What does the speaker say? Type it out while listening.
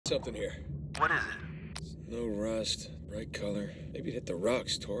something here. What is it? No rust, bright color. Maybe it hit the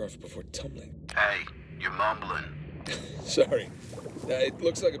rocks, tore off before tumbling. Hey, you're mumbling. Sorry. It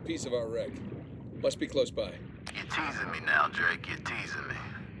looks like a piece of our wreck. Must be close by. You're teasing me now, Drake. You're teasing me.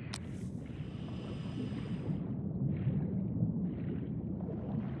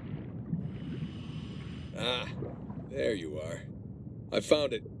 Ah, there you are. I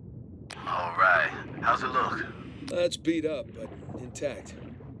found it. All right. How's it look? It's beat up, but intact.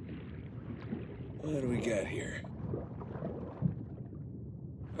 What do we got here?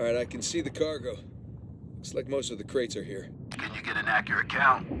 All right, I can see the cargo. Looks like most of the crates are here. Can you get an accurate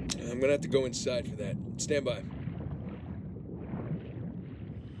count? I'm gonna have to go inside for that. Stand by.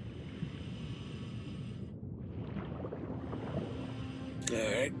 All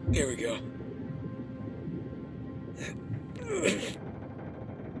right, here we go.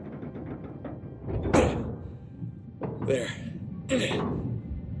 There.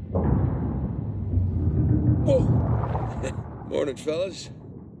 Whoa! Morning, fellas.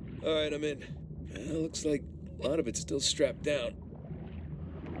 All right, I'm in. Looks like a lot of it's still strapped down.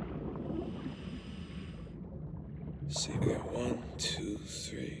 Let's see, we got 1, 2,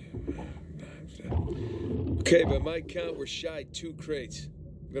 3, 4, 5, 6. Okay, by my count, we're shy 2 crates.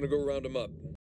 I'm gonna go round them up.